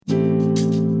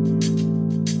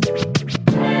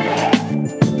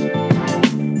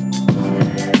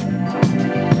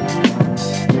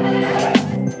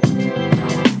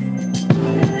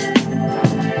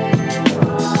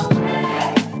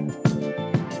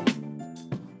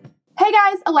Hey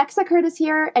guys, Alexa Curtis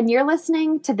here, and you're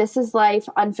listening to This Is Life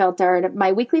Unfiltered,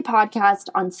 my weekly podcast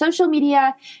on social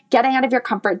media, getting out of your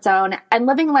comfort zone, and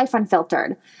living life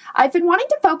unfiltered. I've been wanting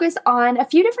to focus on a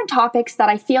few different topics that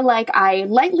I feel like I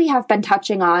lightly have been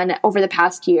touching on over the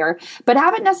past year, but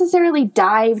haven't necessarily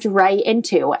dived right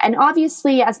into. And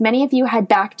obviously, as many of you head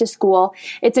back to school,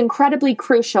 it's incredibly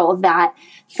crucial that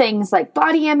things like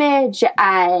body image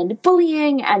and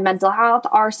bullying and mental health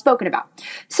are spoken about.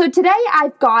 So today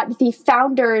I've got the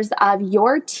founders of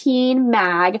Your Teen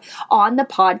Mag on the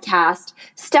podcast.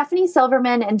 Stephanie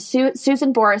Silverman and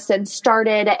Susan Borison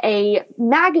started a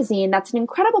magazine that's an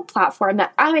incredible platform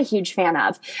that I'm a huge fan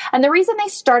of. And the reason they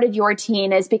started Your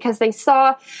Teen is because they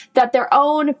saw that their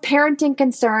own parenting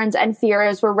concerns and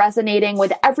fears were resonating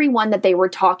with everyone that they were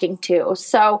talking to.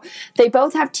 So they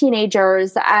both have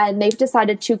teenagers, and they've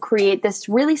decided to create this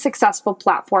really successful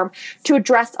platform to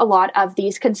address a lot of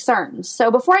these concerns. So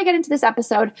before I get into this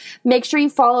episode, make sure you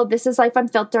follow This Is Life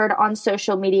Unfiltered on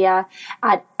social media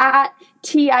at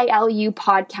TILU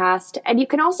Podcast. And you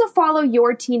can also follow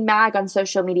Your Teen Mag on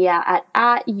social media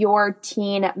at Your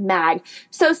Teen Mag.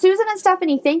 So Susan and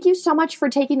Stephanie, thank you so much for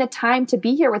taking the time to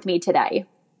be here with me today.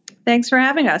 Thanks for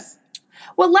having us.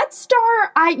 Well, let's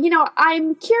start.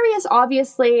 I'm curious,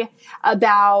 obviously,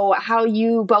 about how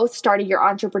you both started your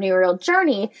entrepreneurial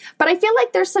journey, but I feel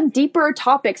like there's some deeper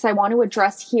topics I want to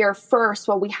address here first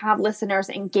while we have listeners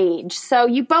engaged. So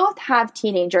you both have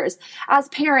teenagers. As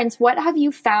parents, what have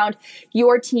you found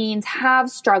your teens have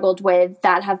struggled with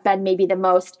that have been maybe the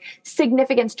most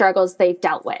significant struggles they've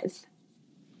dealt with?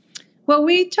 Well,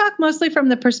 we talk mostly from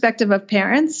the perspective of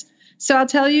parents. So I'll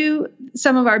tell you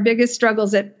some of our biggest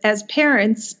struggles as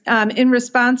parents in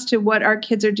response to what our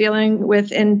kids are dealing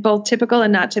with in both typical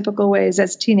and not typical ways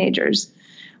as teenagers.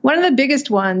 One of the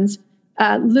biggest ones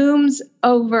looms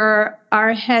over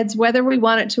our heads, whether we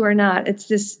want it to or not. It's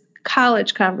this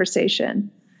college conversation.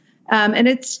 And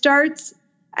it starts,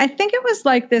 I think it was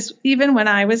like this even when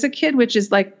I was a kid, which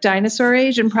is like dinosaur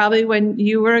age, and probably when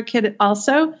you were a kid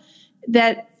also,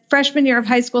 that freshman year of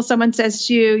high school, someone says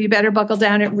to you, you better buckle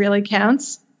down, it really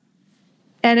counts.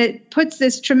 And it puts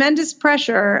this tremendous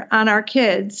pressure on our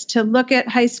kids to look at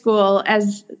high school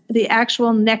as the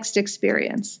actual next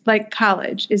experience, like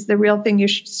college is the real thing you're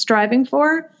striving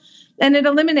for. And it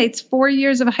eliminates 4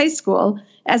 years of high school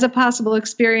as a possible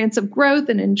experience of growth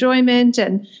and enjoyment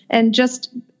and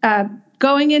just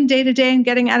going in day to day and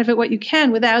getting out of it what you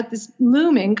can without this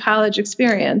looming college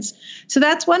experience. So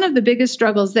that's one of the biggest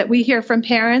struggles that we hear from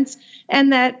parents,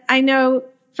 and that I know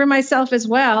for myself as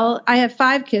well. I have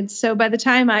 5 kids, so by the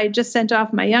time I just sent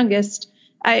off my youngest,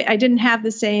 I didn't have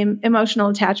the same emotional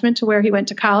attachment to where he went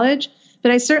to college,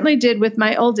 but I certainly did with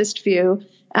my oldest few.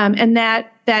 And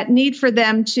that need for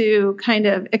them to kind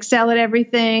of excel at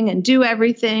everything and do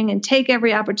everything and take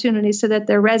every opportunity so that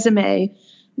their resume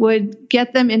would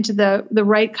get them into the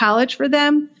right college for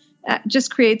them, just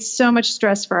creates so much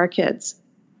stress for our kids.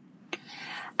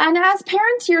 And as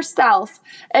parents yourself,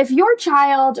 if your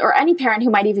child or any parent who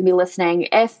might even be listening,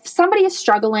 if somebody is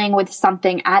struggling with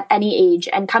something at any age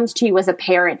and comes to you as a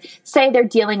parent, say they're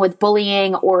dealing with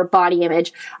bullying or body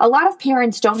image, a lot of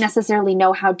parents don't necessarily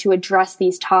know how to address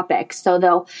these topics. So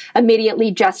they'll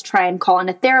immediately just try and call in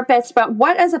a therapist. But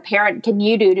what as a parent can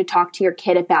you do to talk to your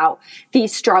kid about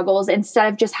these struggles instead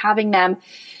of just having them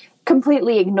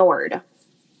completely ignored?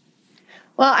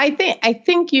 Well, I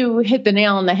think you hit the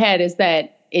nail on the head, is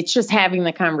that it's just having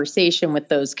the conversation with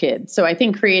those kids. So I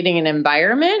think creating an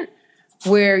environment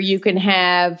where you can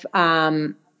have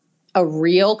a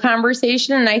real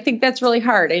conversation. And I think that's really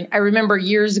hard. I remember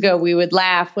years ago, we would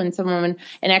laugh when an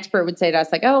expert would say to us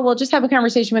like, oh, well, just have a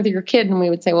conversation with your kid. And we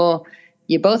would say, well,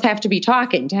 you both have to be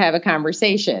talking to have a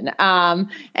conversation. And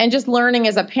just learning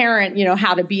as a parent,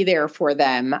 how to be there for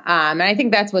them. And I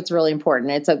think that's what's really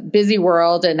important. It's a busy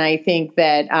world. And I think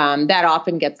that that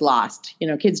often gets lost.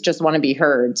 Kids just want to be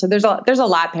heard. So there's a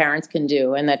lot parents can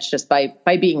do. And that's just by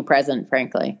being present,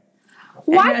 frankly.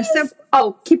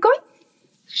 Keep going.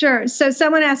 Sure. So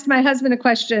someone asked my husband a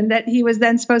question that he was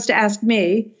then supposed to ask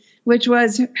me, which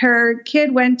was her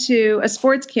kid went to a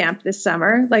sports camp this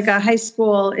summer, like a high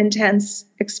school intense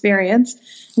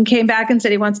experience, and came back and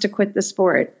said he wants to quit the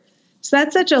sport. So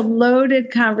that's such a loaded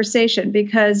conversation,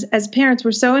 because as parents,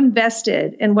 we're so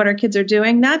invested in what our kids are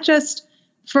doing, not just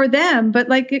for them, but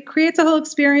like it creates a whole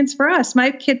experience for us. My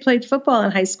kid played football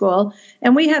in high school,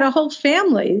 and we had a whole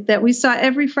family that we saw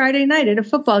every Friday night at a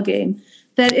football game,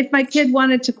 that if my kid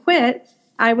wanted to quit,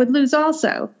 I would lose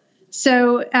also.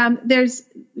 So there's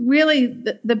really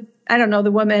I don't know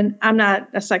the woman, I'm not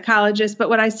a psychologist, but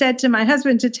what I said to my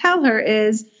husband to tell her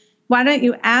is, why don't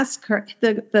you ask her,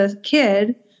 the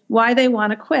kid, why they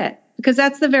want to quit? because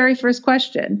that's the very first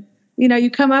question.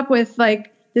 You come up with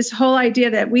like this whole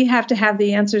idea that we have to have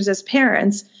the answers as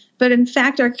parents, but in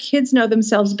fact, our kids know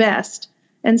themselves best.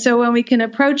 And so when we can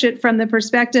approach it from the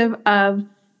perspective of,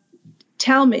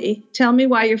 tell me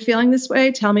why you're feeling this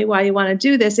way, tell me why you want to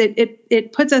do this,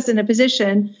 it puts us in a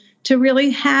position to really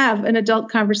have an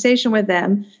adult conversation with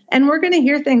them. And we're going to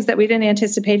hear things that we didn't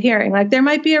anticipate hearing. Like there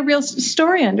might be a real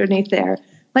story underneath there.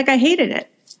 Like I hated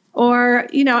it. Or,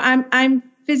 I'm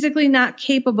physically not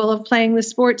capable of playing the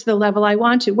sport to the level I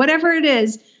want to. Whatever it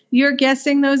is, you're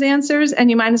guessing those answers and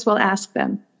you might as well ask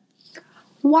them.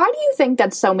 Why do you think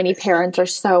that so many parents are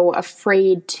so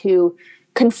afraid to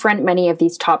confront many of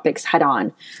these topics head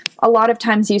on? A lot of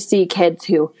times you see kids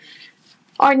who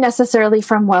aren't necessarily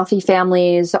from wealthy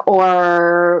families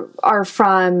or are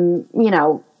from,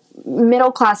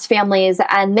 middle-class families,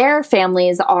 and their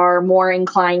families are more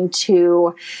inclined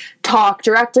to talk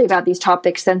directly about these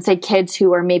topics than, say, kids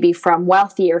who are maybe from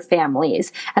wealthier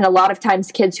families. And a lot of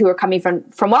times kids who are coming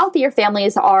from wealthier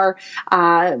families are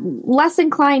less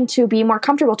inclined to be more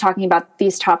comfortable talking about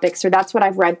these topics, or that's what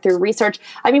I've read through research.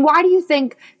 I mean, why do you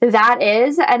think that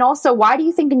is? And also, why do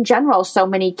you think in general so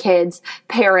many kids,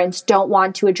 parents, don't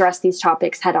want to address these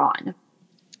topics head on?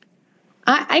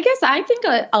 I think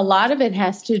a lot of it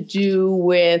has to do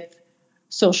with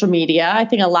social media. I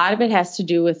think a lot of it has to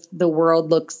do with the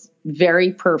world looks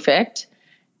very perfect.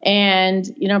 And,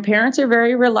 parents are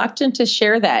very reluctant to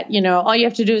share that. All you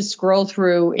have to do is scroll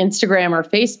through Instagram or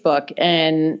Facebook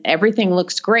and everything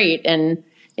looks great. And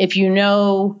if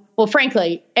well,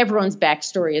 frankly, everyone's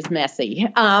backstory is messy.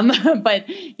 But,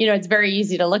 it's very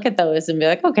easy to look at those and be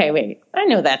like, okay, wait, I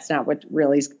know that's not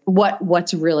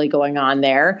what's really going on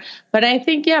there. But I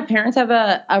think, parents have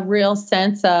a real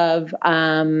sense of,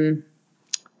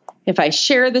 if I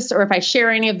share this or if I share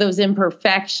any of those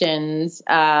imperfections,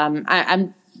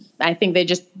 I think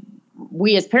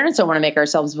we as parents don't want to make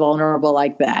ourselves vulnerable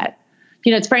like that.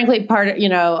 It's frankly part of,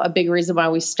 a big reason why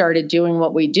we started doing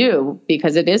what we do,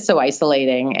 because it is so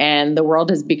isolating and the world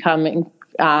has become,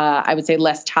 I would say,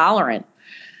 less tolerant.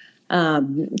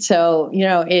 It's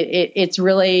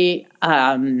really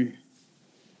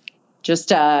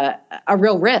just a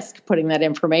real risk putting that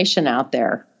information out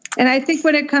there. And I think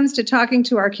when it comes to talking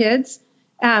to our kids,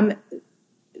 I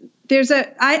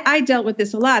dealt with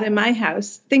this a lot in my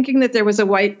house, thinking that there was a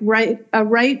right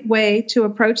way to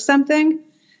approach something,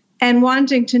 and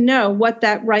wanting to know what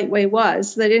that right way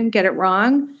was, so they didn't get it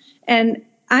wrong. And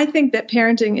I think that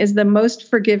parenting is the most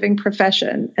forgiving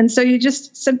profession. And so you're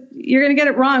going to get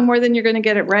it wrong more than you're going to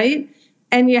get it right.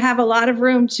 And you have a lot of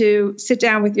room to sit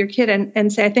down with your kid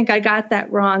and say, I think I got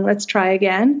that wrong. Let's try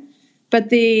again.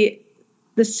 But the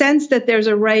sense that there's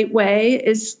a right way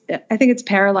I think it's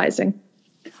paralyzing.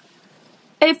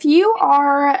 If you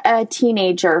are a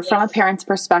teenager from a parent's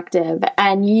perspective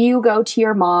and you go to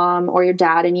your mom or your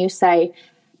dad and you say,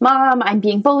 Mom, I'm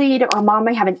being bullied, or Mom,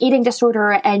 I have an eating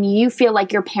disorder, and you feel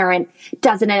like your parent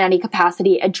doesn't in any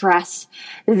capacity address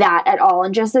that at all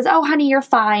and just says, oh, honey, you're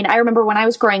fine. I remember when I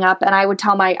was growing up and I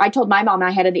told my mom I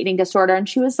had an eating disorder, and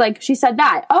she said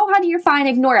that, oh, honey, you're fine,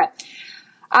 ignore it.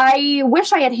 I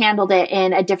wish I had handled it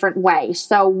in a different way.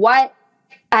 So what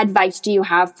advice do you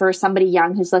have for somebody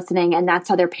young who's listening and that's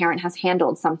how their parent has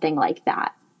handled something like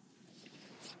that?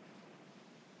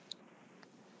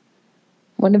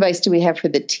 What advice do we have for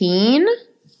the teen?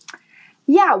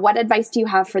 Yeah, what advice do you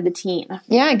have for the teen?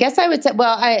 Yeah, I guess I would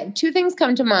say, two things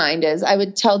come to mind is I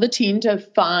would tell the teen to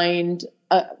find,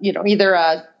 either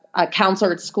a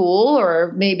counselor at school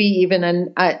or maybe even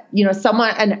an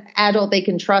adult they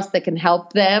can trust that can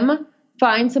help them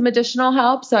find some additional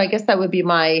help. So I guess that would be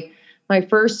my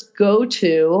first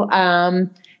go-to.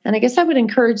 And I guess I would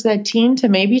encourage that teen to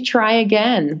maybe try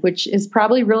again, which is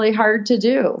probably really hard to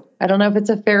do. I don't know if it's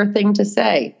a fair thing to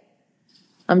say.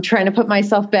 I'm trying to put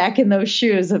myself back in those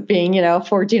shoes of being,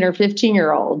 14 or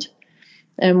 15-year-old.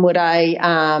 And would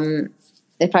I,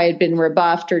 if I had been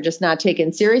rebuffed or just not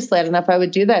taken seriously, I don't know if I would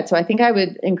do that. So I think I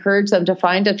would encourage them to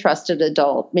find a trusted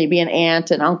adult, maybe an aunt,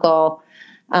 an uncle,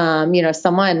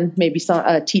 someone, maybe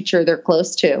a teacher they're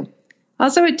close to.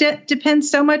 Also, it depends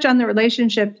so much on the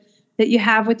relationship that you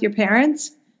have with your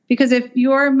parents, because if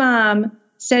your mom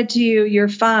said to you, you're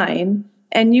fine,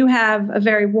 and you have a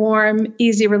very warm,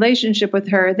 easy relationship with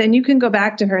her, then you can go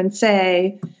back to her and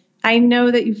say, I know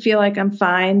that you feel like I'm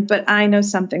fine, but I know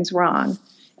something's wrong.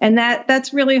 And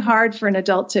that's really hard for an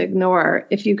adult to ignore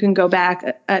if you can go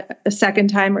back a second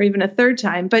time or even a third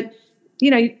time. But,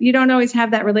 you don't always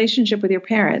have that relationship with your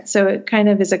parents. So it kind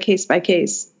of is a case by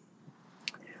case.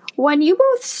 When you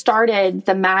both started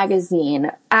the magazine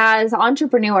as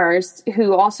entrepreneurs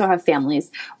who also have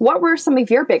families, what were some of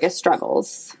your biggest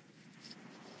struggles?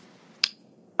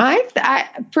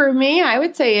 For me, I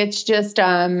would say it's just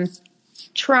I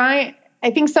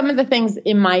think some of the things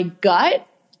in my gut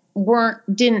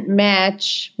didn't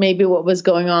match maybe what was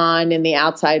going on in the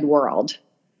outside world.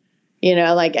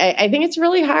 Like I think it's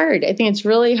really hard. I think it's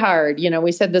really hard.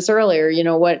 We said this earlier,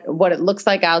 what it looks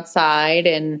like outside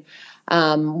and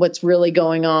what's really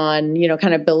going on,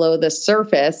 kind of below the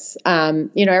surface.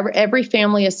 Every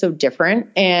family is so different.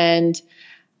 And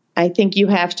I think you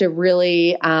have to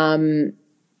really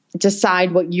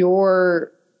decide what your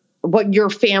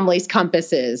family's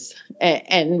compass is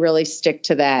and really stick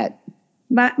to that.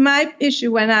 My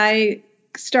issue when I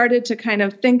started to kind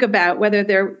of think about whether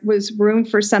there was room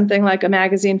for something like a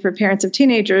magazine for parents of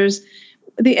teenagers,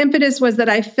 the impetus was that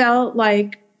I felt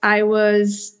like I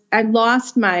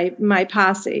lost my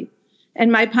posse.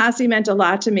 And my posse meant a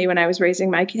lot to me when I was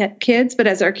raising my kids. But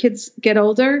as our kids get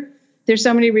older, there's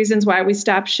so many reasons why we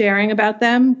stop sharing about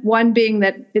them. One being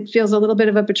that it feels a little bit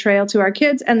of a betrayal to our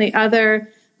kids, and the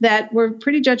other that we're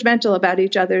pretty judgmental about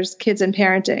each other's kids and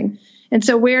parenting. And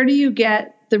so where do you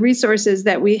get the resources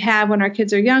that we have when our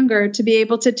kids are younger to be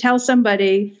able to tell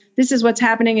somebody, this is what's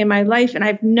happening in my life, and I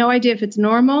have no idea if it's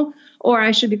normal or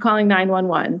I should be calling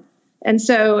 911. And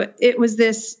so it was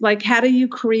this, like, how do you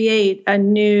create a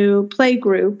new play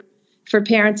group for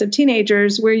parents of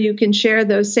teenagers where you can share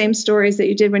those same stories that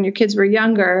you did when your kids were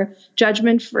younger,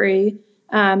 judgment-free,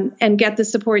 and get the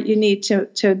support you need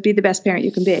to be the best parent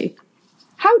you can be.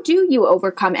 How do you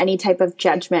overcome any type of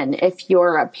judgment if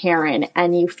you're a parent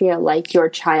and you feel like your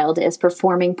child is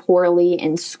performing poorly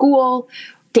in school,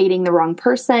 dating the wrong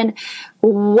person?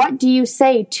 What do you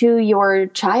say to your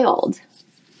child?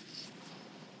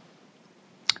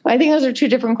 Well, I think those are two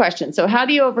different questions. So how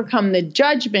do you overcome the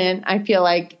judgment? I feel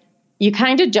like you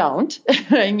kind of don't,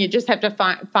 and you just have to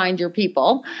find your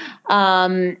people.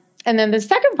 And then the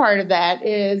second part of that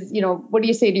is, what do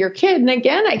you say to your kid? And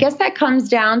again, I guess that comes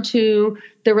down to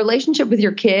the relationship with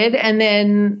your kid and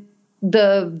then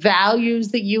the values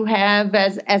that you have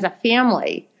as a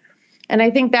family. And I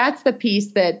think that's the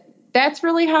piece that's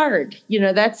really hard.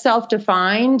 That's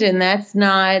self-defined, and that's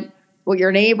not what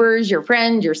your neighbors, your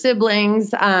friends, your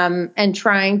siblings, and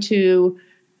trying to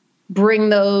bring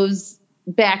those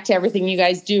back to everything you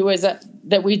guys do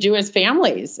that we do as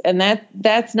families. And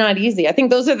that's not easy. I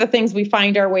think those are the things we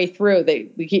find our way through,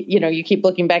 that we keep, you keep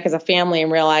looking back as a family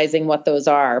and realizing what those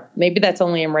are. Maybe that's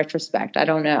only in retrospect. I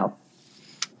don't know.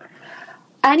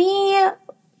 Any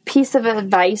piece of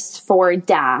advice for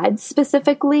dads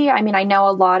specifically? I mean, I know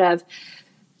a lot of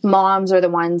moms are the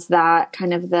ones that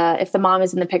if the mom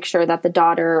is in the picture, that the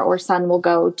daughter or son will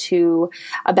go to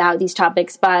about these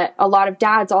topics. But a lot of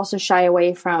dads also shy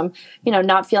away from,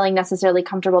 not feeling necessarily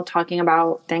comfortable talking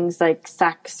about things like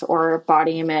sex or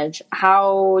body image.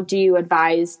 How do you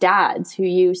advise dads who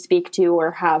you speak to or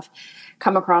have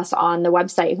come across on the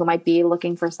website who might be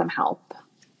looking for some help?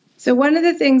 So one of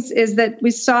the things is that we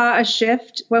saw a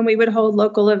shift when we would hold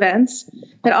local events,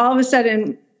 that all of a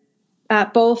sudden,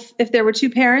 both, if there were two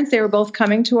parents, they were both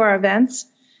coming to our events.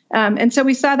 And so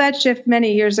we saw that shift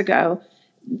many years ago.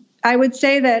 I would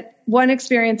say that one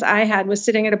experience I had was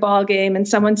sitting at a ball game and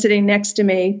someone sitting next to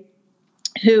me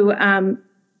who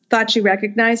thought she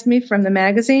recognized me from the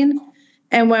magazine.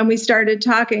 And when we started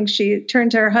talking, she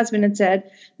turned to her husband and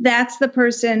said, "That's the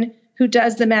person who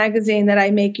does the magazine that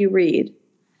I make you read."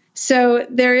 So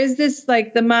there is this,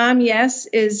 like, the mom, yes,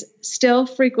 is still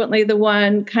frequently the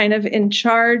one kind of in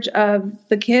charge of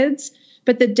the kids,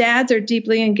 but the dads are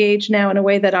deeply engaged now in a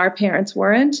way that our parents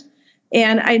weren't.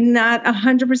 And I'm not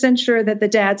 100% sure that the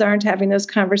dads aren't having those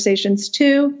conversations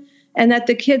too, and that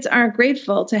the kids aren't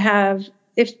grateful to have,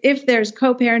 if there's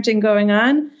co-parenting going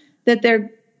on, that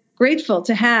they're grateful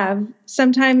to have.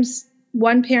 Sometimes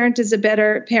one parent is a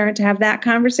better parent to have that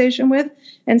conversation with,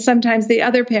 and sometimes the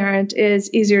other parent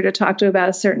is easier to talk to about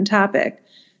a certain topic.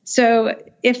 So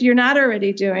if you're not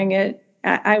already doing it,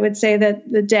 I would say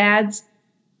that the dads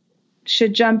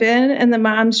should jump in and the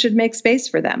moms should make space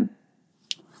for them.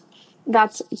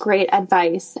 That's great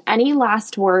advice. Any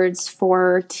last words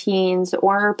for teens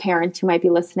or parents who might be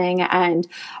listening and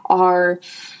are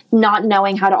not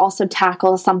knowing how to also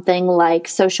tackle something like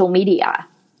social media?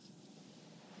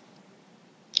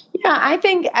 Yeah, I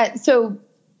think so.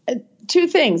 Two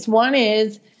things. One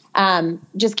is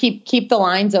just keep the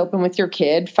lines open with your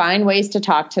kid. Find ways to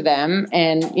talk to them.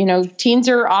 And, teens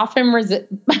are often,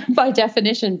 by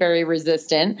definition, very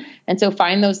resistant. And so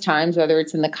find those times, whether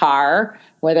it's in the car,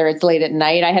 whether it's late at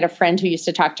night. I had a friend who used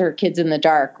to talk to her kids in the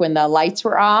dark. When the lights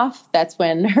were off, that's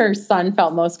when her son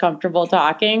felt most comfortable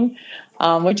talking,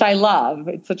 which I love.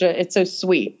 It's so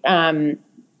sweet.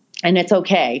 And it's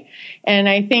okay. And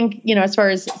I think, as far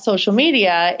as social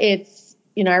media,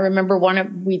 I remember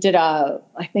we did I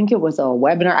think it was a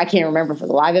webinar. I can't remember for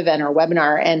the live event or a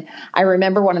webinar. And I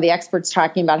remember one of the experts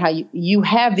talking about how you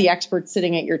have the experts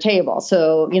sitting at your table.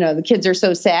 So, the kids are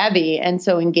so savvy, and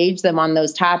so engage them on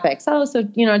those topics. Oh, so,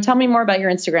 tell me more about your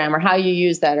Instagram, or how you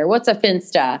use that, or what's a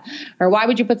Finsta, or why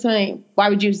would you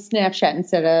use Snapchat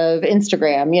instead of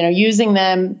Instagram? Using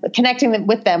them, connecting them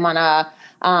with them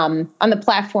on the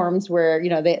platforms where,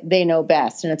 they know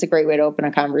best. And it's a great way to open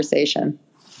a conversation.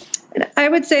 I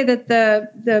would say that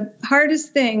the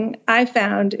hardest thing I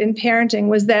found in parenting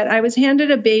was that I was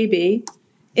handed a baby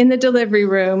in the delivery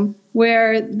room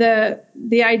where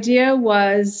the idea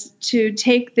was to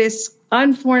take this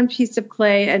unformed piece of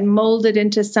clay and mold it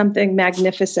into something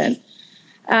magnificent.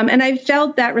 And I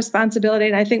felt that responsibility,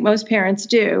 and I think most parents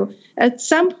do. At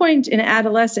some point in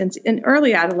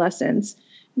early adolescence,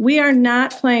 we are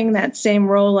not playing that same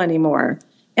role anymore.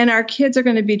 And our kids are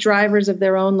going to be drivers of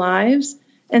their own lives.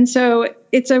 And so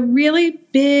it's a really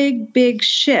big, big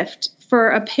shift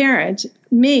for a parent,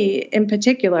 me in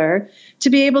particular, to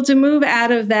be able to move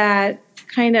out of that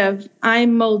kind of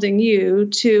I'm molding you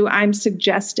to I'm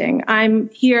suggesting. I'm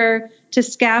here to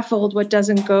scaffold what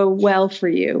doesn't go well for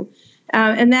you.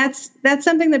 And that's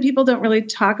something that people don't really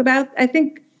talk about. I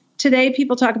think today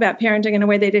people talk about parenting in a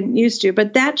way they didn't used to.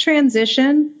 But that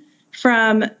transition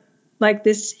from like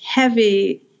this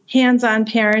heavy hands-on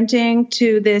parenting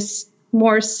to this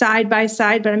more side by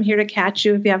side, but I'm here to catch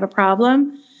you if you have a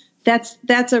problem. That's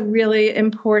a really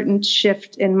important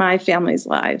shift in my family's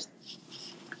lives.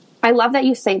 I love that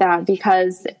you say that,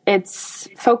 because it's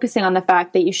focusing on the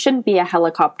fact that you shouldn't be a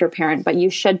helicopter parent, but you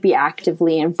should be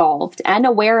actively involved and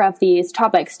aware of these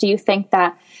topics. Do you think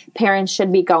that parents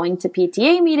should be going to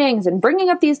PTA meetings and bringing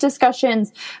up these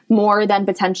discussions more than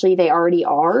potentially they already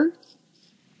are?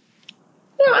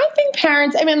 I think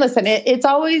parents, listen, it's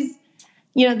always,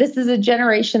 this is a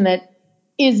generation that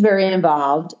is very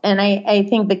involved. And I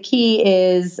think the key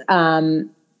is,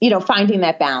 finding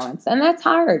that balance. And that's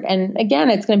hard. And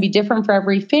again, it's going to be different for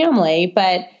every family.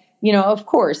 But, of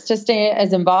course, just stay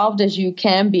as involved as you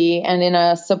can be and in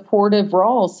a supportive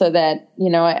role so that,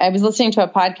 I was listening to a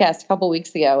podcast a couple of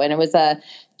weeks ago, and it was a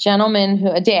gentleman,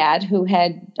 a dad who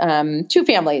had two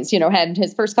families, had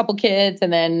his first couple kids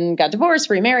and then got divorced,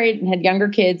 remarried, and had younger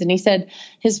kids. And he said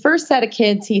his first set of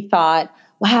kids, he thought,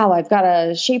 wow, I've got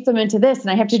to shape them into this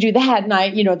and I have to do that.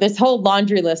 And this whole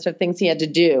laundry list of things he had to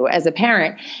do as a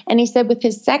parent. And he said with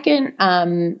his second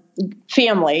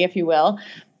family, if you will,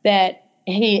 that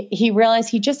he realized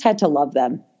he just had to love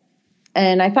them.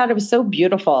 And I thought it was so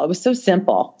beautiful. It was so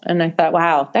simple. And I thought,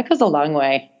 wow, that goes a long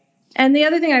way. And the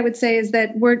other thing I would say is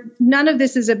that none of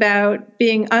this is about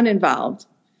being uninvolved.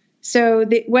 So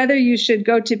whether you should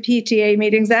go to PTA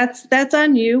meetings, that's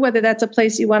on you, whether that's a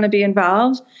place you want to be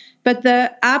involved. But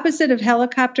the opposite of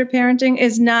helicopter parenting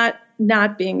is not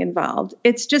being involved.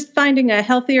 It's just finding a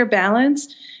healthier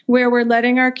balance where we're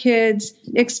letting our kids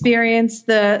experience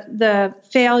the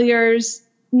failures,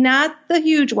 not the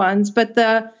huge ones, but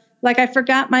like I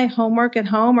forgot my homework at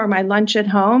home or my lunch at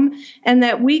home, and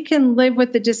that we can live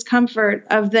with the discomfort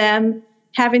of them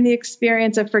having the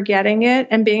experience of forgetting it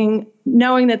and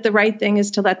knowing that the right thing is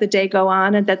to let the day go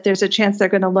on and that there's a chance they're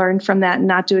going to learn from that and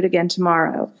not do it again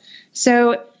tomorrow.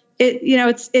 So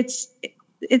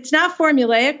it's not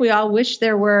formulaic. We all wish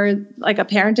there were like a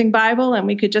parenting Bible and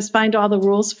we could just find all the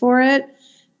rules for it.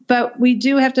 But we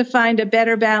do have to find a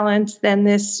better balance than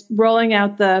this rolling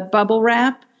out the bubble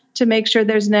wrap to make sure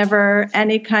there's never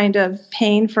any kind of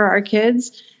pain for our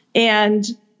kids and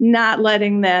not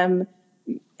letting them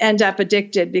end up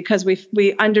addicted because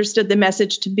we understood the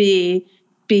message to be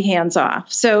hands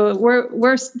off. So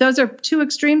those are two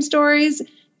extreme stories,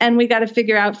 and we got to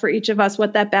figure out for each of us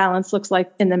what that balance looks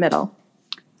like in the middle.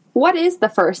 What is the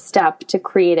first step to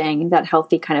creating that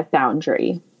healthy kind of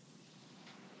boundary?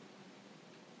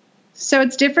 So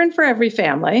it's different for every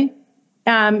family.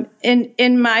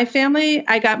 In my family,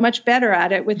 I got much better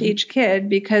at it with each kid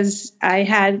because I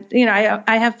had,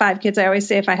 I have 5 kids. I always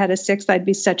say if I had a 6th, I'd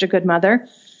be such a good mother.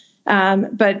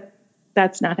 But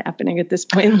that's not happening at this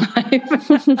point in life.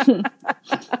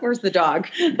 Where's the dog?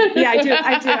 Yeah,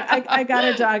 I do. I got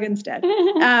a dog instead.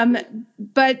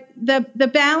 But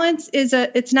the balance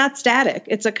it's not static.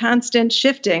 It's a constant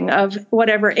shifting of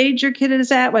whatever age your kid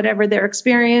is at, whatever they're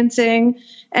experiencing.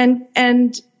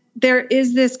 And there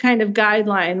is this kind of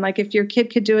guideline, like if your kid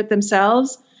could do it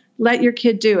themselves, let your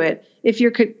kid do it. If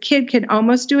your kid can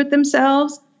almost do it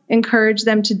themselves, encourage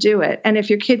them to do it. And if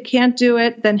your kid can't do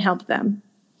it, then help them.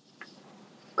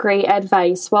 Great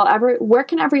advice. Well, where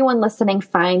can everyone listening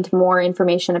find more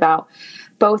information about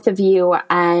both of you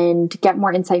and get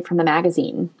more insight from the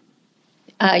magazine?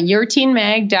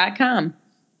 YourTeenMag.com.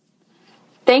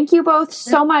 Thank you both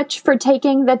so much for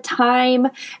taking the time.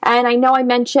 And I know I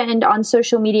mentioned on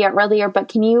social media earlier, but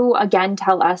can you again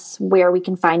tell us where we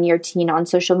can find your teen on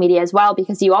social media as well?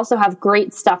 Because you also have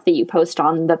great stuff that you post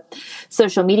on the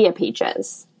social media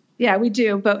pages. Yeah, we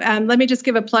do. But let me just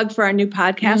give a plug for our new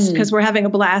podcast because we're having a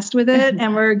blast with it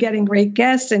and we're getting great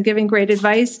guests and giving great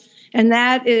advice. And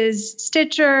that is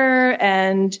Stitcher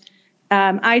and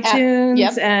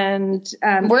iTunes and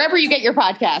wherever you get your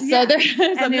podcast. Yeah. So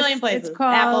there's a million places. It's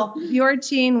called Your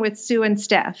Teen with Sue and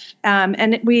Steph.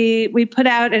 And we put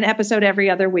out an episode every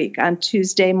other week on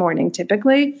Tuesday morning,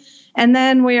 typically. And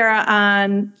then we are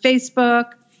on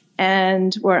Facebook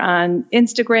and we're on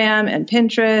Instagram and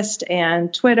Pinterest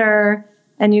and Twitter.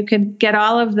 And you can get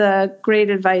all of the great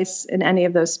advice in any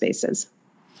of those spaces.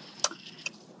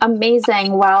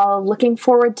 Amazing. Well, looking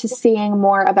forward to seeing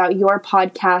more about your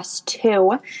podcast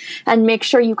too. And make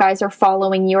sure you guys are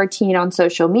following Your Teen on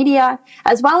social media,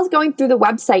 as well as going through the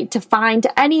website to find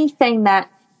anything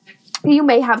that you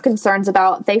may have concerns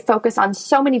about. They focus on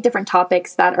so many different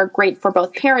topics that are great for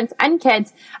both parents and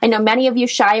kids. I know many of you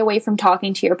shy away from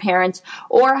talking to your parents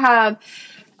or have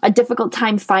a difficult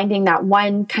time finding that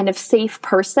one kind of safe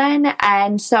person.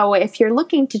 And so if you're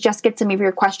looking to just get some of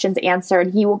your questions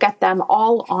answered, you will get them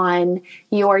all on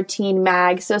Your Teen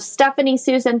Mag. So Stephanie,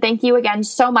 Susan, thank you again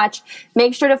so much.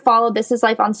 Make sure to follow This Is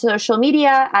Life on social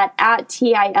media at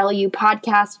TILU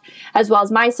podcast, as well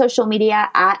as my social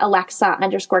media at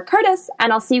Alexa_Curtis.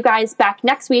 And I'll see you guys back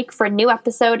next week for a new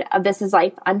episode of This Is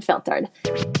Life Unfiltered.